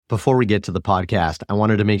Before we get to the podcast, I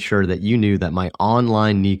wanted to make sure that you knew that my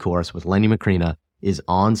online knee course with Lenny Macrina is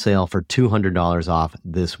on sale for $200 off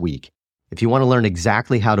this week. If you want to learn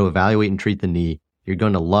exactly how to evaluate and treat the knee, you're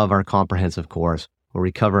going to love our comprehensive course where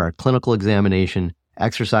we cover our clinical examination,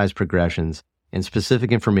 exercise progressions, and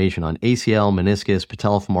specific information on ACL, meniscus,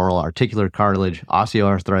 patellofemoral, articular cartilage,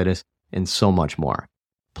 osteoarthritis, and so much more.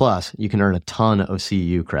 Plus, you can earn a ton of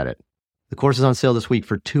CEU credit. The course is on sale this week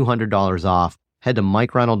for $200 off. Head to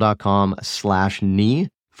MikeReinold.com/knee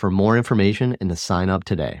for more information and to sign up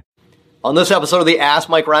today. On this episode of the Ask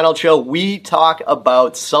Mike Reinold Show, we talk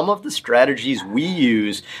about some of the strategies we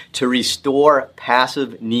use to restore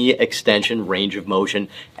passive knee extension range of motion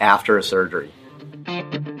after a surgery.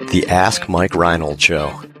 The Ask Mike Reinold Show.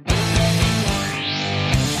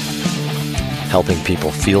 Helping people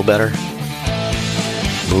feel better,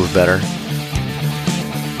 move better,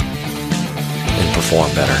 and perform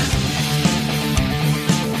better.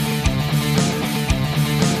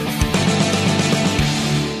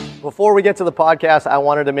 Before we get to the podcast, I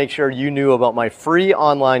wanted to make sure you knew about my free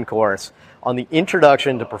online course on the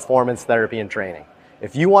Introduction to Performance Therapy and Training.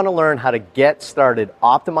 If you want to learn how to get started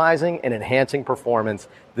optimizing and enhancing performance,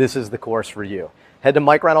 this is the course for you. Head to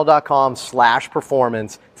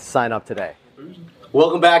MikeReinold.com/performance to sign up today.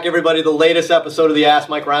 Welcome back, everybody, to the latest episode of the Ask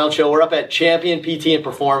Mike Reinold Show. We're up at Champion PT and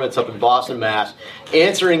Performance up in Boston, Mass.,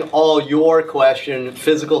 answering all your questions,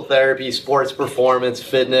 physical therapy, sports performance,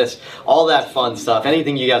 fitness, all that fun stuff,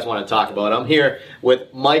 anything you guys want to talk about. I'm here with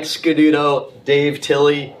Mike Scaduto, Dave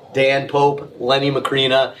Tilley, Dan Pope, Lenny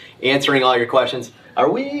Macrina, answering all your questions.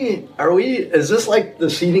 Is this like the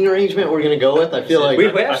seating arrangement we're going to go with? I feel like we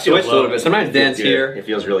have switched a little bit. Sometimes Dan's here. It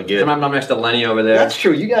feels really good. Sometimes I'm next to Lenny over there. That's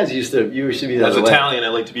true. You guys used to be that As way. Italian, I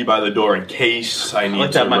like to be by the door in case I need to. I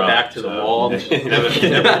like to have my back to the wall. I always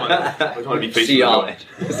want to be facing the door.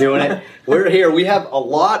 Doing it. We're here. We have a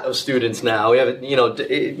lot of students now. We have,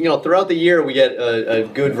 throughout the year we get a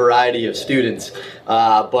good variety of students.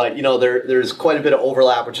 But there's quite a bit of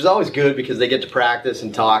overlap, which is always good because they get to practice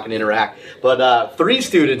and talk and interact. But 3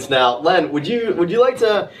 students now. Len, would you like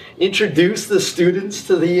to introduce the students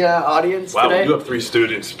to the audience Wow, today? we do have 3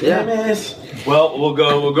 students. Yeah. Well, we'll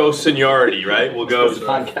go seniority, right? We'll go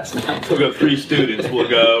 3 students. We'll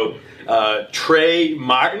go Trey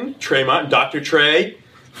Martin, Dr. Trey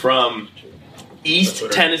from East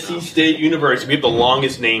Tennessee State University. We have the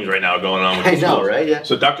longest names right now going on with I the know, schools. right? Yeah.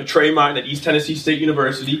 So Dr. Trey Martin at East Tennessee State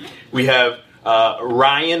University. We have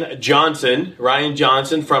Ryan Johnson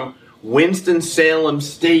from Winston-Salem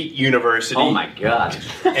State University. Oh my God.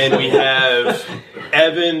 And we have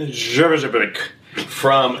Evan Zerzovic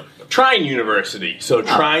from Trine University. So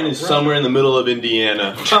Trine is somewhere in the middle of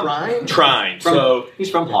Indiana. Trine? Trine. He's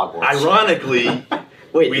from Hogwarts. Ironically,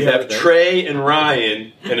 we have Trey and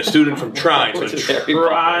Ryan and a student from Trine. So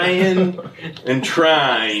Trine and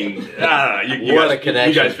Trine. What a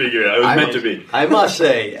connection. You guys figured it out. It was meant to be. I must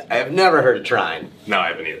say, I've never heard of Trine. No, I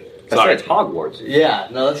haven't either. That's right, it's Hogwarts. Yeah,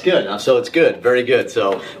 no, that's good. So it's good. Very good.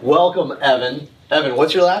 So welcome, Evan. Evan,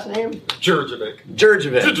 what's your last name?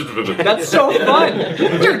 Djurdjevic. That's so fun.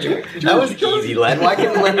 That was easy, Len. Why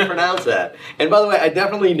couldn't Len pronounce that? And by the way, I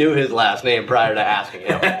definitely knew his last name prior to asking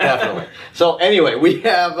him. Definitely. So anyway, we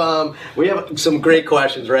have some great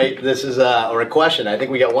questions, right? This is or a question. I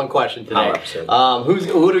think we got one question today.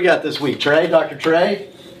 Who do we got this week? Trey, Dr. Trey.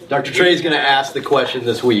 Dr. Trey's going to ask the question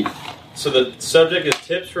this week. So the subject is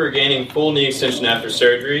tips for regaining full knee extension after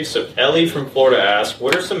surgery. So Ellie from Florida asks,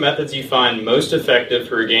 what are some methods you find most effective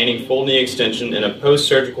for regaining full knee extension in a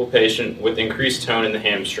post-surgical patient with increased tone in the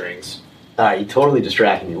hamstrings? You totally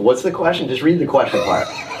distracted me. What's the question? Just read the question part.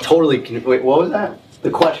 Wait, what was that?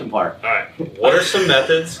 The question part. All right. What are some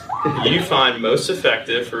methods you find most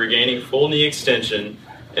effective for regaining full knee extension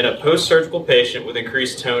in a post-surgical patient with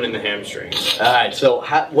increased tone in the hamstrings? All right, so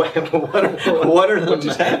what are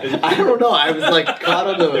the... I don't know. I was like caught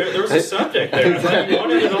on the... There was a subject there. You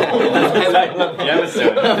wanted it all.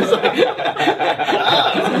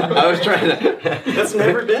 I was trying to... That's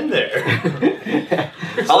never been there.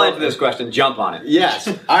 I'll answer this question. Jump on it. Yes.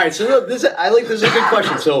 All right, so this is a good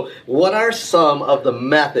question. So what are some of the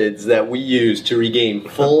methods that we use to regain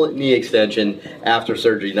full knee extension after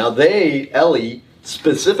surgery? Now, Ellie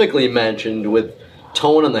specifically mentioned with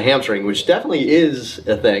tone on the hamstring, which definitely is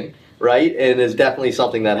a thing, right? And is definitely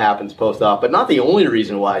something that happens post-op, but not the only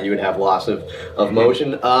reason why you would have loss of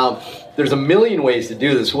motion. There's a million ways to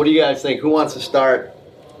do this. What do you guys think? Who wants to start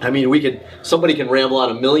I mean, somebody can ramble on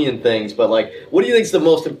a million things, but like, what do you think is the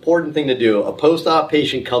most important thing to do? A post-op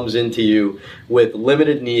patient comes into you with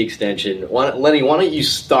limited knee extension. Lenny, why don't you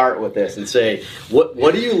start with this and say, what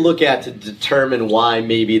do you look at to determine why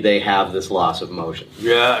maybe they have this loss of motion?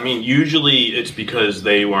 Yeah, I mean, usually it's because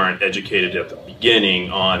they weren't educated at the beginning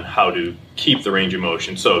on how to keep the range of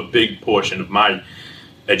motion. So a big portion of my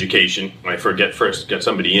education, when I first get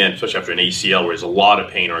somebody in, especially after an ACL where there's a lot of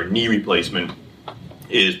pain or a knee replacement,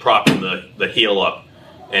 is propping the heel up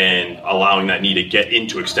and allowing that knee to get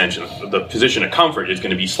into extension. The position of comfort is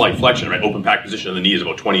going to be slight flexion, right? Open back position of the knee is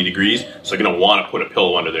about 20 degrees, so they're going to want to put a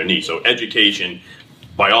pillow under their knee. So education,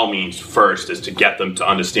 by all means, first is to get them to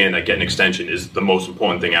understand that getting extension is the most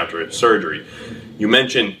important thing after a surgery. You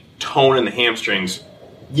mentioned tone in the hamstrings.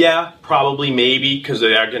 Yeah, probably, maybe, because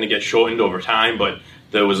they are going to get shortened over time, but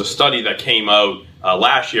there was a study that came out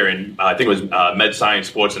last year, and I think it was Med Science,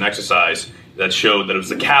 Sports and Exercise, that showed that it was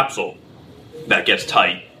the capsule that gets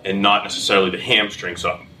tight and not necessarily the hamstring.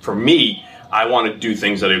 So for me, I want to do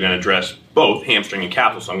things that are going to address both hamstring and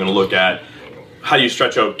capsule. So I'm going to look at how do you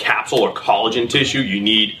stretch out capsule or collagen tissue. You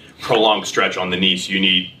need prolonged stretch on the knee. So you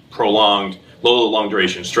need prolonged, long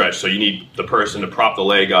duration stretch. So you need the person to prop the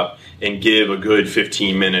leg up and give a good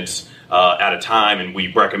 15 minutes at a time, and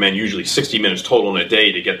we recommend usually 60 minutes total in a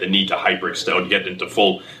day to get the knee to hyperextend, to get into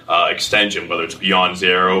full extension, whether it's beyond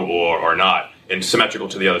zero or not, and symmetrical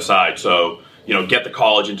to the other side. So, get the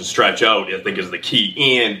collagen to stretch out, I think, is the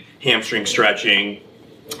key, and hamstring stretching,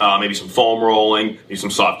 maybe some foam rolling, maybe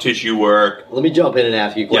some soft tissue work. Let me jump in and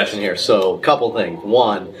ask you a question here. So, a couple things.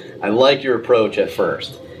 One, I like your approach at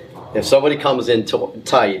first. If somebody comes in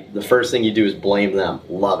tight, the first thing you do is blame them.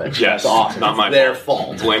 Love it. Yes, it's awesome. not my their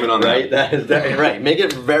fault. Blame it on right? them. That is right. Make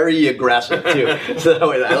it very aggressive too.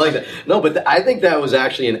 So I like that. No, but I think that was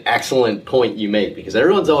actually an excellent point you make, because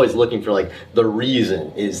everyone's always looking for like the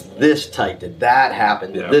reason. Is this tight? Did that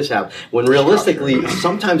happen? Did this happen? When realistically,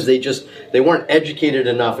 sometimes they weren't educated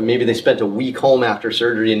enough, and maybe they spent a week home after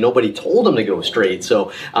surgery and nobody told them to go straight.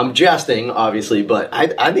 So I'm jesting, obviously, but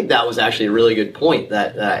I think that was actually a really good point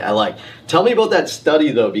that I like. Tell me about that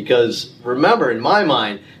study, though, because remember, in my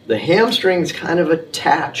mind, the hamstrings kind of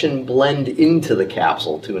attach and blend into the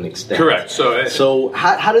capsule to an extent. Correct. So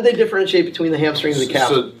how do they differentiate between the hamstrings and the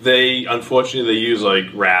capsule? So unfortunately, they use like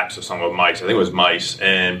rats or some of mice. I think it was mice,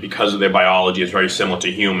 and because of their biology, it's very similar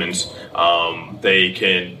to humans.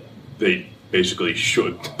 They basically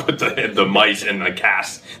should put the mice in the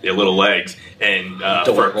cast their little legs, and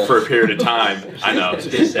for a period of time, I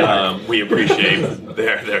know we appreciate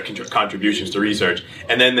their contributions to research.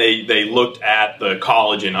 And then they looked at the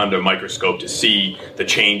collagen under a microscope to see the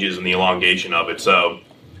changes in the elongation of it. So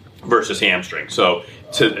versus hamstring. So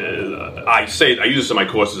I use this in my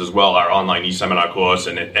courses as well, our online e-seminar course,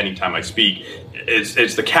 and anytime I speak,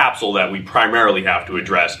 it's the capsule that we primarily have to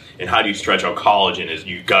address. And how do you stretch out collagen is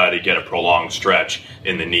you got to get a prolonged stretch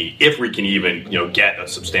in the knee, if we can even get a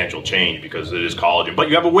substantial change, because it is collagen. But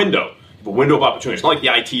you have a window. A window of opportunity. It's not like the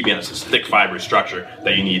IT band. It's this thick fibrous structure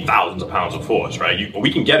that you need thousands of pounds of force, right?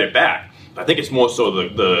 We can get it back. I think it's more so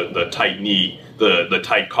the tight knee, the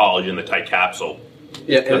tight collagen, the tight capsule.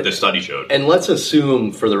 That this study showed. And let's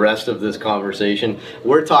assume for the rest of this conversation,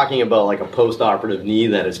 we're talking about like a post-operative knee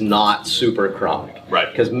that is not super chronic. Right.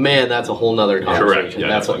 Because, man, that's a whole nother conversation.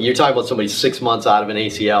 Correct. Yeah, You're talking about somebody 6 months out of an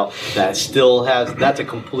ACL that still has, that's a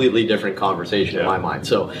completely different conversation in my mind.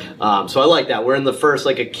 So I like that. We're in the first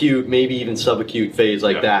like acute, maybe even subacute phase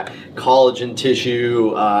like that. Collagen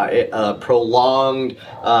tissue, prolonged,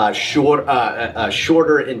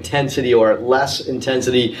 shorter intensity or less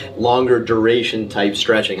intensity, longer duration type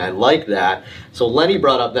stretching. I like that. So Lenny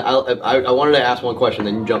brought up, I wanted to ask one question,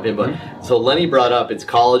 then you jump in, but so Lenny brought up it's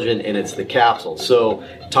collagen and it's the capsule. So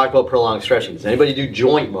talk about prolonged stretching. Does anybody do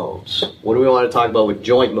joint mobs? What do we want to talk about with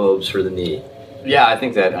joint mobs for the knee? Yeah, I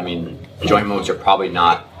think that, joint mobs are probably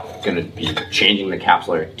not going to be changing the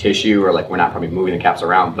capsular tissue, or like we're not probably moving the capsule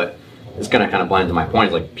around, but it's going to kind of blend into my point.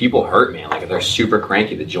 Is like people hurt, man. Like if they're super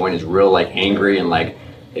cranky, the joint is real like angry, and like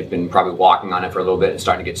they've been probably walking on it for a little bit and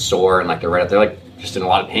starting to get sore, and like they're right up there like just in a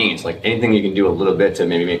lot of pain. It's like anything you can do a little bit to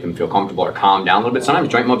maybe make them feel comfortable or calm down a little bit. Sometimes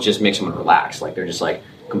joint mobs just make someone relax. Like they're just like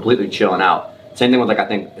completely chilling out. Same thing with like, I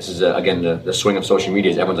think this is again the swing of social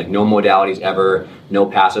media is everyone's like no modalities ever, no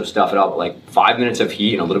passive stuff at all, but like 5 minutes of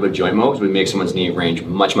heat and a little bit of joint mobs would make someone's knee range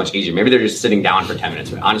much easier. Maybe they're just sitting down for 10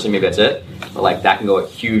 minutes, but honestly maybe that's it, but like that can go a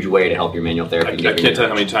huge way to help your manual therapy. I can't tell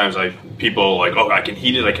how many times people like, oh, I can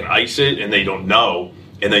heat it, I can ice it, and they don't know.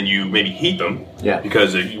 And then you maybe heat them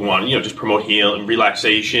because you want just promote heal and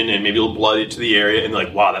relaxation and maybe a little blood into the area, and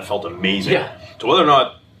like, wow, that felt amazing. Yeah. So whether or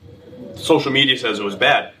not social media says it was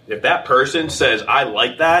bad, if that person says, I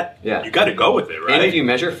like that, Yeah. you got to go with it, right? And if you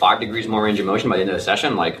measure 5 degrees more range of motion by the end of the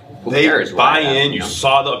session, like, who they cares? buy what I have, in, you know?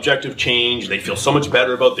 saw the objective change, they feel so much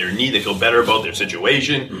better about their knee, they feel better about their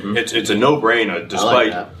situation. Mm-hmm. It's a no-brainer,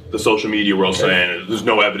 despite that. the social media world saying there's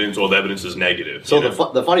no evidence, or the evidence is negative. So you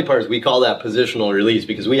know? the funny part is we call that positional release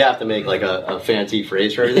because we have to make like a fancy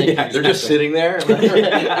phrase for everything. Yeah, They're just sitting there.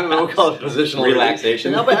 And we'll call it positional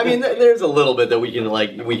Relaxation. Release. No, but I mean, there's a little bit that we can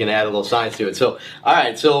add a little science to it. So, all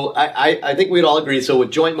right. So I think we'd all agree. So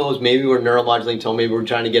with joint moves, maybe we're neuromodulating tone, maybe we're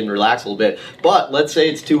trying to get them to relax a little bit. But let's say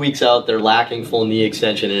it's 2 weeks out, they're lacking full knee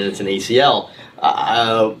extension, and it's an ACL.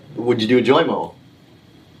 Would you do a joint move?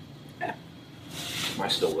 I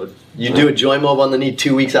still would. You do a joint move on the knee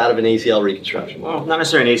 2 weeks out of an ACL reconstruction. Well, not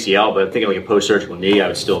necessarily an ACL, but I'm thinking like a post-surgical knee, I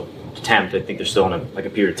would still attempt. I think there's still in a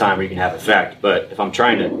period of time where you can have effect. But if I'm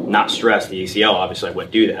trying to not stress the ACL, obviously I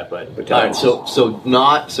wouldn't do that. But All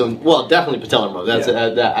right, well, definitely patellar move. That's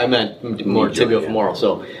that I meant more tibiofemoral.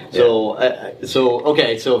 So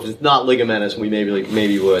okay. So if it's not ligamentous, we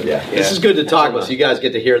maybe would. Yeah. This is good to talk about, so you guys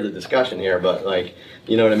get to hear the discussion here. But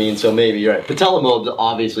you know what I mean. So maybe you're right. Patella mode,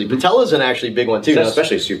 obviously, patella's an actually big one too. That's Now,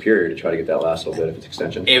 especially superior to try to get that last little bit of its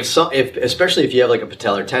extension. especially if you have like a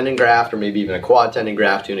patellar tendon graft or maybe even a quad tendon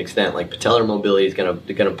graft to an extent, like patellar mobility is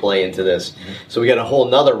gonna play into this. So we got a whole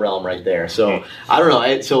nother realm right there. So I don't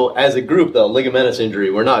know. So as a group though, ligamentous injury,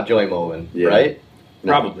 we're not joint moving, right?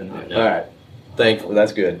 probably not. No. All right. Thankfully,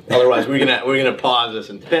 that's good. Otherwise, we're gonna pause this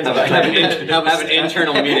and have an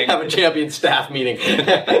internal meeting. have a champion staff meeting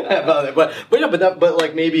about it. But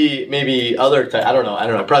like maybe other I don't know.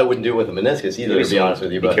 I probably wouldn't do it with a meniscus either. To be honest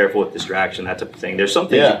with you, Be but careful with distraction, that type of thing. There's some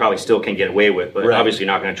things you probably still can get away with, but Right. obviously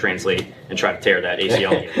you're not going to translate and try to tear that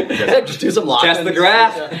ACL. just do some lock. Test the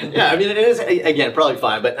graph. Yeah, I mean it is again probably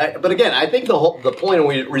fine, but again I think the point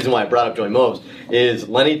and reason why I brought up joint moves is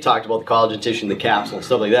Lenny talked about the collagen tissue, and the capsule, and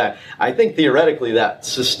stuff like that. I think theoretically that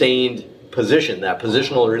sustained position, that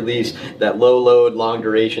positional release, that low load, long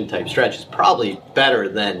duration type stretch is probably better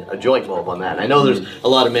than a joint move on that. And I know there's a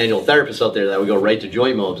lot of manual therapists out there that would go right to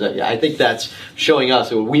joint moves. I think that's showing us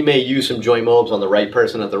that we may use some joint moves on the right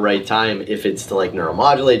person at the right time if it's to like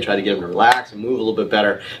neuromodulate, try to get them to relax and move a little bit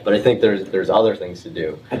better. But I think there's other things to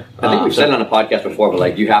do. I think we've said it on a podcast before, but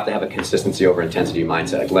like you have to have a consistency over intensity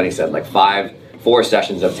mindset. Like Lenny said, like 4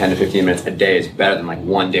 sessions of 10 to 15 minutes a day is better than like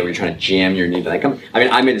one day where you're trying to jam your knee.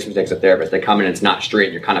 I made this mistake as a therapist. They come in and it's not straight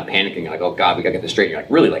and you're kind of panicking. You're like, oh God, we gotta get this straight. And you're like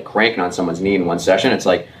really like cranking on someone's knee in one session. It's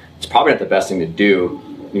like, it's probably not the best thing to do,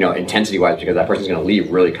 intensity wise, because that person's gonna leave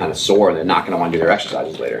really kind of sore and they're not gonna want to do their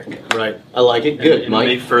exercises later. Right. I like it. Good, and Mike.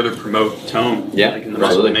 may further promote tone. Yeah, Like in the muscle,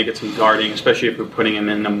 absolutely. they may get some guarding, especially if we're putting him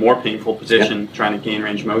in a more painful position, trying to gain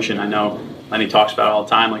range of motion. I know Lenny talks about it all the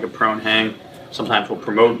time, like a prone hang. Sometimes will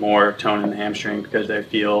promote more tone in the hamstring because they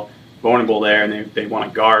feel vulnerable there and they want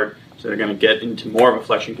to guard. So they're going to get into more of a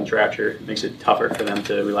flexion contracture. It makes it tougher for them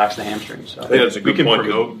to relax the hamstring. So I think that's a we good can point.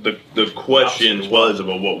 promote The question was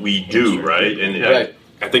about what we do, right? And Right.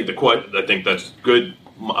 I think I think that's good.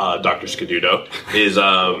 Dr. Scaduto is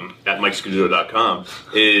at MikeScaduto.com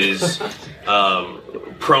is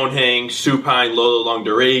prone hang, supine, low long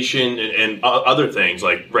duration, and other things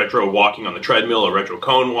like retro walking on the treadmill or retro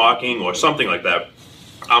cone walking or something like that.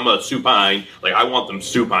 I'm a supine. Like I want them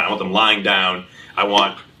supine. I want them lying down. I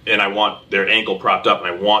want their ankle propped up, and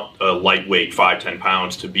I want a lightweight 5-10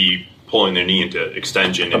 pounds to be pulling their knee into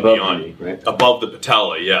extension and Above beyond. the knee, right? Above the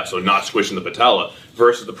patella, yeah. So not squishing the patella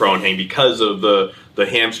versus the prone hang because of the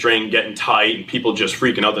hamstring getting tight and people just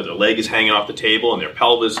freaking out that their leg is hanging off the table and their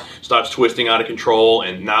pelvis starts twisting out of control,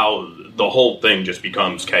 and now the whole thing just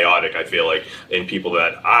becomes chaotic, I feel like, in people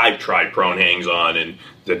that I've tried prone hangs on and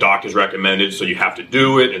the doctor's recommended, so you have to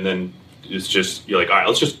do it, and then it's just, you're like, all right,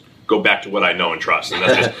 let's just go back to what I know and trust, and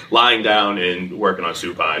that's just lying down and working on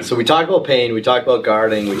supine. So we talked about pain, we talked about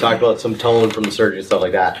guarding, we talked about some tone from the surgery and stuff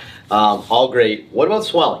like that. All great. What about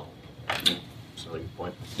swelling? That's a really good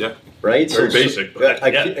point. Yeah. Right? Very basic, but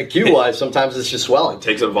yeah. Acute-wise, sometimes it's just swelling.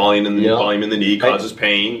 Takes a volume in the Yeah. volume in the knee, causes Right.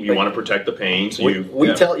 pain. You Right. want to protect the pain, so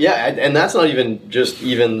and that's not even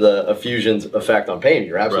the effusion's effect on pain.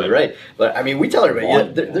 You're absolutely right. But I mean, we tell everybody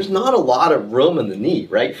there's not a lot of room in the knee,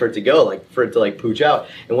 right, for it to go, like for it to like pooch out.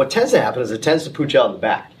 And what tends to happen is it tends to pooch out in the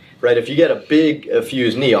back. Right, if you get a big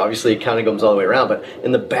effused knee, obviously it kind of comes all the way around, but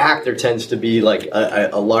in the back there tends to be like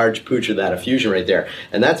a large pooch of that effusion right there,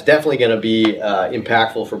 and that's definitely going to be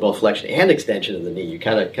impactful for both flexion and extension of the knee. You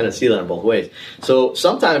kind of see that in both ways. So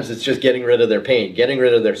sometimes it's just getting rid of their pain, getting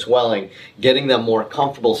rid of their swelling, getting them more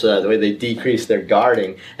comfortable so that way they decrease their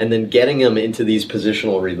guarding, and then getting them into these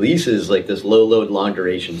positional releases like this low load, long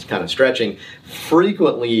durations kind of stretching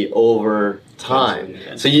frequently over time.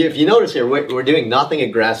 So if you notice here, we're doing nothing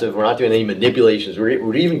aggressive. We're not doing any manipulations.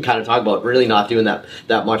 We're even kind of talking about really not doing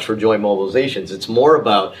that much for joint mobilizations. It's more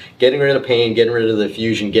about getting rid of pain, getting rid of the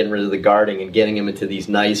fusion, getting rid of the guarding, and getting them into these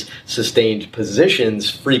nice sustained positions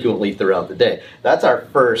frequently throughout the day. That's our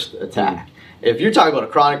first attack. If you're talking about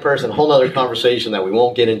a chronic person, a whole other conversation that we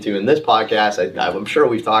won't get into in this podcast. I'm sure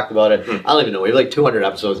we've talked about it. I don't even know. We have like 200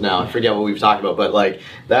 episodes now. I forget what we've talked about, but like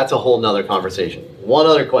that's a whole nother conversation. One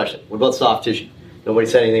other question. What about soft tissue? Nobody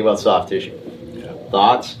said anything about soft tissue. Yeah.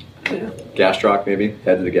 Thoughts? Yeah. Gastroc maybe.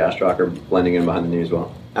 Head to the gastroc or blending in behind the knee as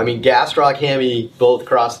well. I mean, gastroc, hammy, both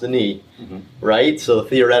cross the knee, right? So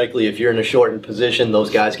theoretically, if you're in a shortened position, those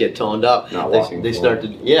guys get toned up. They start to,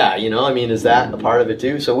 is that a part of it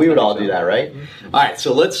too? So we would all do that, right? All right,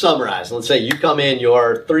 so let's summarize. Let's say you come in,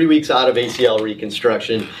 you're 3 weeks out of ACL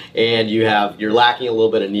reconstruction, and you're lacking a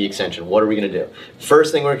little bit of knee extension. What are we going to do?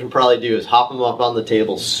 First thing we can probably do is hop them up on the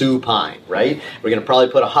table supine, right? We're going to probably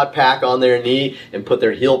put a hot pack on their knee and put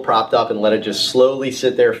their heel propped up and let it just slowly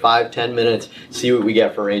sit there 5-10 minutes, see what we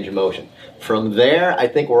get for range of motion. From there, I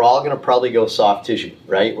think we're all going to probably go soft tissue,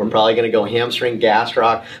 right? We're probably going to go hamstring,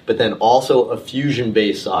 gastroc, but then also a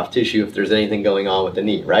fusion-based soft tissue if there's anything going on with the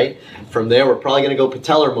knee, right? From there, we're probably going to go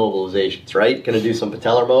patellar mobilizations, right? Going to do some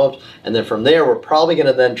patellar mobs. And then from there, we're probably going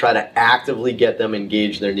to then try to actively get them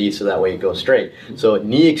engage their knee so that way it goes straight. So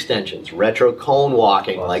knee extensions, retro cone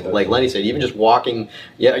walking, like Lenny said, even just walking,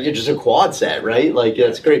 you're just a quad set, right? Like,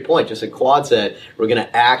 that's a great point. Just a quad set, we're going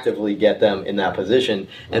to actively get them in that position.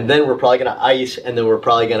 And then we're probably going to ice, and then we're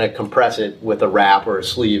probably going to compress it with a wrap or a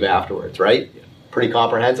sleeve afterwards, right? Pretty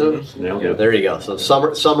comprehensive? Yeah, there you go. So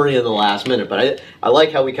summary in the last minute. But I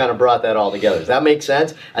like how we kind of brought that all together. Does that make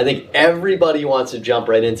sense? I think everybody wants to jump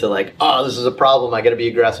right into like, oh, this is a problem, I got to be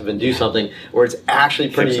aggressive and do something, where it's actually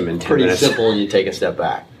pretty simple and you take a step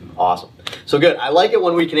back. Awesome. So good. I like it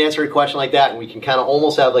when we can answer a question like that and we can kind of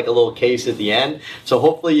almost have like a little case at the end. So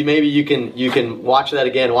hopefully maybe you can watch that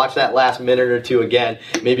again, watch that last minute or two again,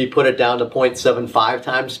 maybe put it down to 0.75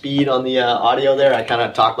 times speed on the audio there. I kind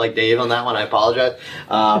of talked like Dave on that one. I apologize.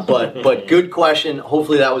 But good question.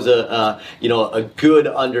 Hopefully that was a good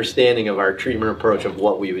understanding of our treatment approach of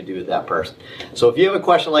what we would do with that person. So if you have a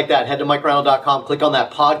question like that, head to MikeReinold.com, click on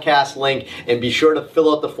that podcast link, and be sure to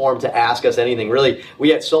fill out the form to ask us anything. Really, we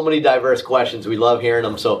had so many diverse questions. We love hearing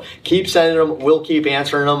them. So keep sending them. We'll keep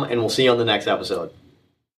answering them, and we'll see you on the next episode.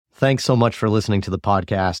 Thanks so much for listening to the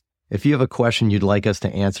podcast. If you have a question you'd like us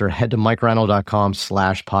to answer, head to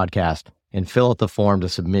MikeReinold.com/podcast and fill out the form to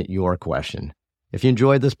submit your question. If you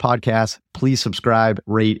enjoyed this podcast, please subscribe,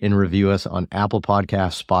 rate, and review us on Apple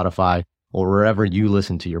Podcasts, Spotify, or wherever you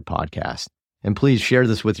listen to your podcast. And please share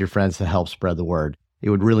this with your friends to help spread the word.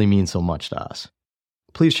 It would really mean so much to us.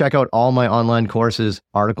 Please check out all my online courses,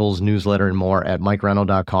 articles, newsletter, and more at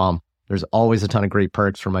MikeReinold.com. There's always a ton of great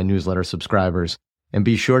perks for my newsletter subscribers. And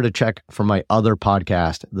be sure to check for my other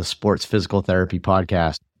podcast, the Sports Physical Therapy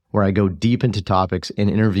Podcast, where I go deep into topics and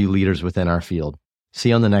interview leaders within our field. See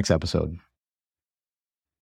you on the next episode.